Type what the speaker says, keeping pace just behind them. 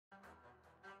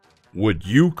Would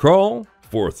you crawl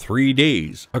for 3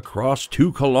 days across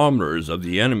 2 kilometers of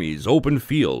the enemy's open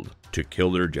field to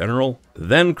kill their general,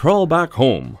 then crawl back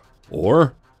home?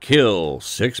 Or kill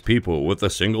 6 people with a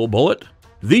single bullet?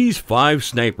 These 5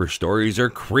 sniper stories are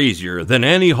crazier than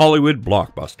any Hollywood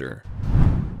blockbuster.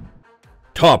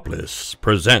 Topless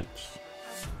presents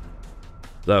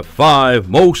the 5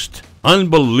 most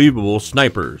unbelievable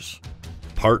snipers,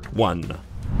 Part 1.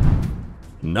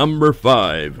 Number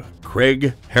 5.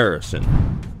 Craig Harrison.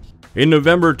 In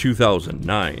November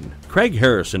 2009, Craig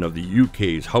Harrison of the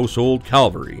UK's Household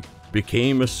Cavalry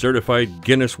became a certified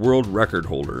Guinness World Record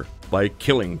holder by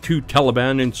killing 2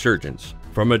 Taliban insurgents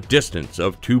from a distance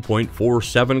of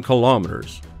 2.47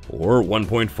 kilometers, or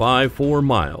 1.54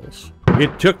 miles.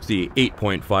 It took the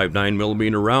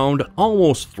 8.59mm round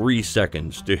almost 3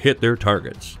 seconds to hit their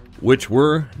targets, which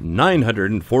were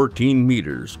 914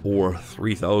 meters or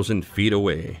 3,000 feet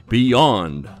away,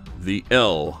 beyond the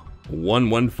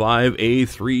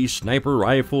L115A3 sniper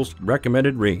rifle's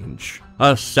recommended range.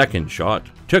 A second shot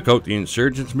took out the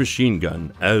insurgents' machine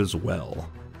gun as well.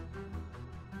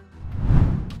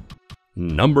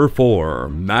 Number 4.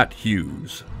 Matt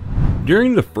Hughes.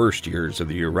 During the first years of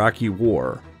the Iraqi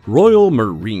War, Royal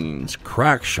Marines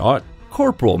crack shot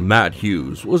Corporal Matt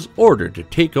Hughes was ordered to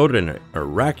take out an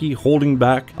Iraqi holding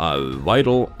back a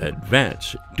vital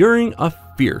advance during a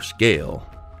fierce gale,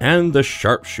 and the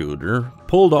sharpshooter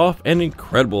pulled off an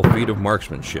incredible feat of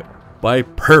marksmanship by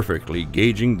perfectly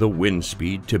gauging the wind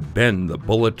speed to bend the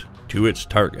bullet to its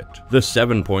target. The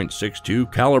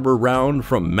 7.62 caliber round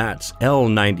from Matt's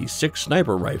L96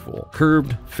 sniper rifle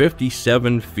curved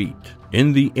 57 feet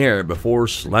in the air before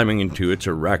slamming into its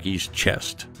Iraqi's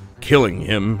chest, killing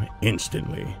him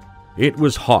instantly. It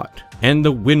was hot, and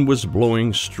the wind was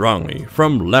blowing strongly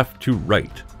from left to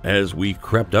right as we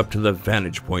crept up to the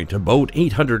vantage point about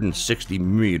 860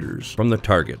 meters from the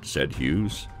target, said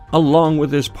Hughes. Along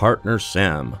with his partner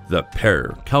Sam, the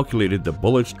pair calculated the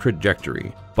bullet's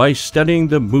trajectory by studying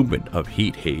the movement of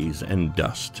heat haze and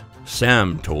dust.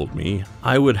 Sam told me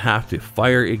I would have to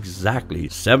fire exactly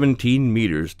 17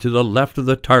 meters to the left of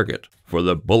the target for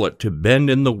the bullet to bend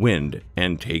in the wind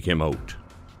and take him out.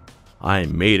 I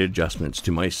made adjustments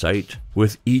to my sight.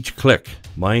 With each click,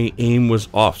 my aim was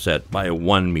offset by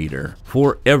 1 meter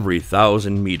for every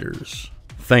 1,000 meters.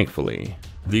 Thankfully,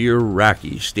 the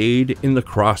Iraqi stayed in the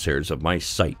crosshairs of my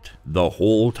sight the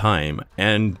whole time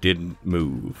and didn't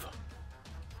move.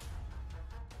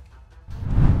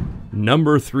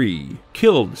 Number 3.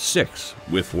 Killed 6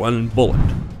 with 1 bullet.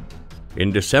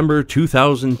 In December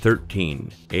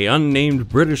 2013, an unnamed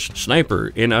British sniper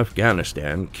in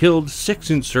Afghanistan killed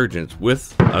 6 insurgents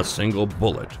with a single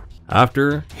bullet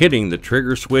after hitting the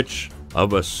trigger switch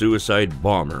of a suicide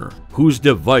bomber whose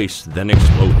device then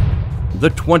exploded. The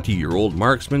 20-year-old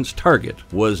marksman's target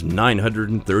was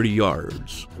 930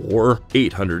 yards, or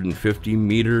 850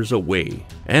 meters away,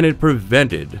 and it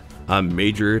prevented a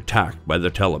major attack by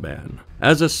the Taliban,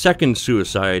 as a second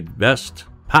suicide vest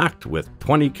packed with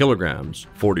 20 kilograms,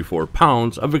 44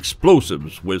 pounds of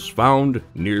explosives was found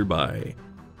nearby.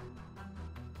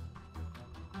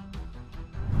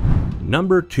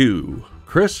 Number 2.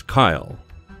 Chris Kyle.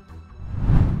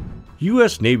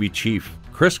 U.S. Navy Chief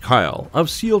Chris Kyle of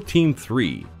SEAL Team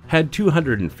 3 had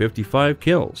 255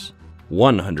 kills,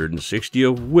 160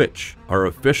 of which are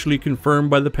officially confirmed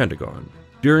by the Pentagon,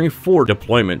 during 4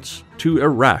 deployments to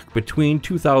Iraq between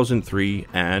 2003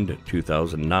 and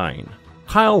 2009.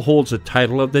 Kyle holds the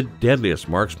title of the deadliest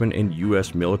marksman in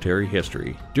U.S. military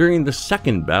history during the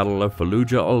Second Battle of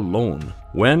Fallujah alone,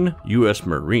 when U.S.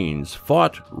 Marines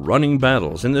fought running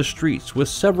battles in the streets with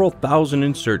several thousand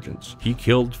insurgents. He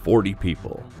killed 40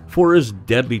 people. For his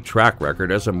deadly track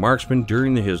record as a marksman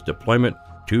during his deployment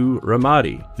to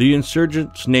Ramadi, the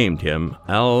insurgents named him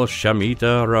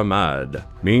Al-Shamita Ramad,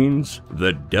 means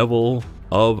the Devil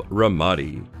of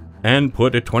Ramadi, and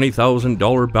put a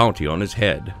 $20,000 bounty on his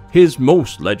head. His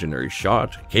most legendary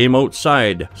shot came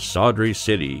outside Sadri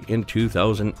City in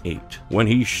 2008, when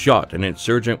he shot an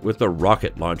insurgent with a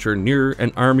rocket launcher near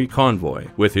an army convoy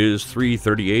with his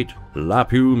 .338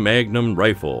 Lapu Magnum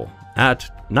rifle at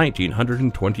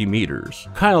 1,920 meters.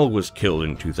 Kyle was killed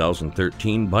in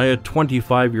 2013 by a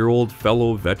 25-year-old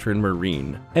fellow veteran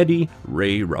Marine, Eddie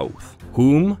Ray Routh,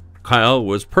 whom Kyle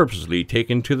was purposely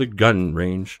taken to the gun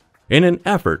range in an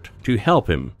effort to help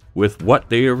him with what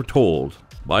they were told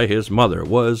by his mother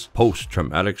was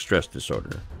post-traumatic stress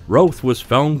disorder. Routh was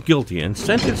found guilty and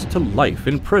sentenced to life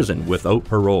in prison without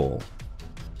parole.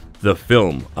 The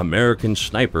film American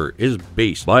Sniper is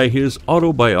based by his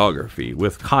autobiography,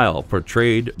 with Kyle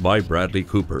portrayed by Bradley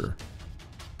Cooper.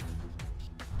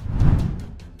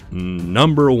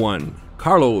 Number 1.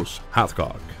 Carlos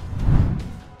Hathcock.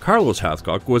 Carlos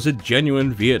Hathcock was a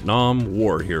genuine Vietnam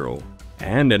War hero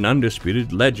and an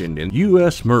undisputed legend in the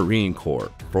U.S. Marine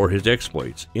Corps for his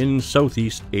exploits in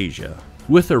Southeast Asia.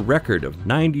 With a record of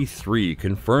 93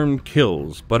 confirmed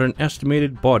kills but an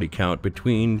estimated body count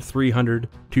between 300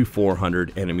 to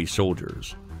 400 enemy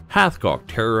soldiers, Hathcock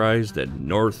terrorized the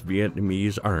North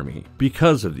Vietnamese army.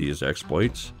 Because of these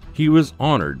exploits, he was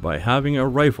honored by having a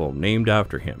rifle named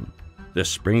after him, the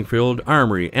Springfield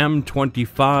Armory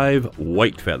M25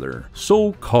 Whitefeather,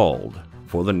 so called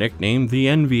for the nickname the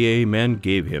NVA men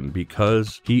gave him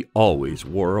because he always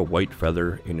wore a white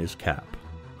feather in his cap.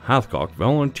 Hathcock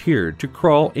volunteered to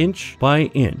crawl inch by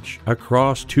inch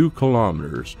across 2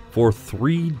 kilometers for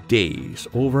 3 days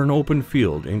over an open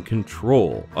field in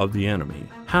control of the enemy.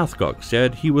 Hathcock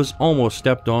said he was almost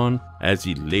stepped on as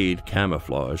he laid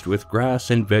camouflaged with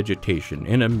grass and vegetation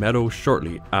in a meadow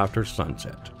shortly after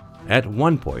sunset. At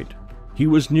one point, he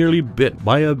was nearly bit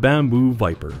by a bamboo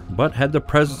viper, but had the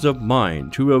presence of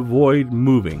mind to avoid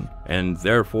moving and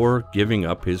therefore giving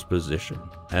up his position.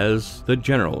 As the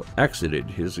general exited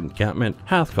his encampment,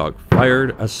 Hathcock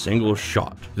fired a single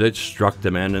shot that struck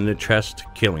the man in the chest,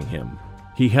 killing him.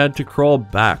 He had to crawl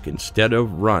back instead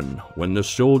of run when the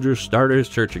soldiers started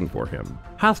searching for him.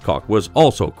 Hathcock was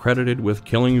also credited with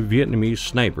killing a Vietnamese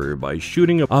sniper by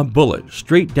shooting a bullet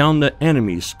straight down the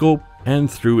enemy's scope and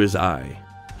through his eye.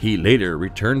 He later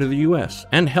returned to the U.S.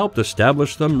 and helped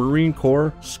establish the Marine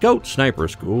Corps Scout Sniper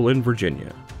School in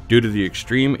Virginia. Due to the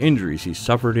extreme injuries he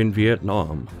suffered in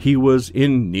Vietnam, he was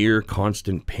in near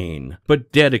constant pain,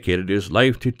 but dedicated his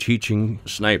life to teaching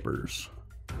snipers.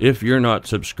 If you're not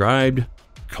subscribed,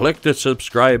 click the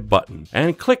subscribe button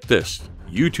and click this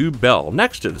YouTube bell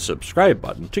next to the subscribe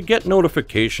button to get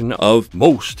notification of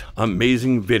most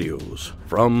amazing videos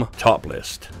from Top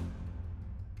List.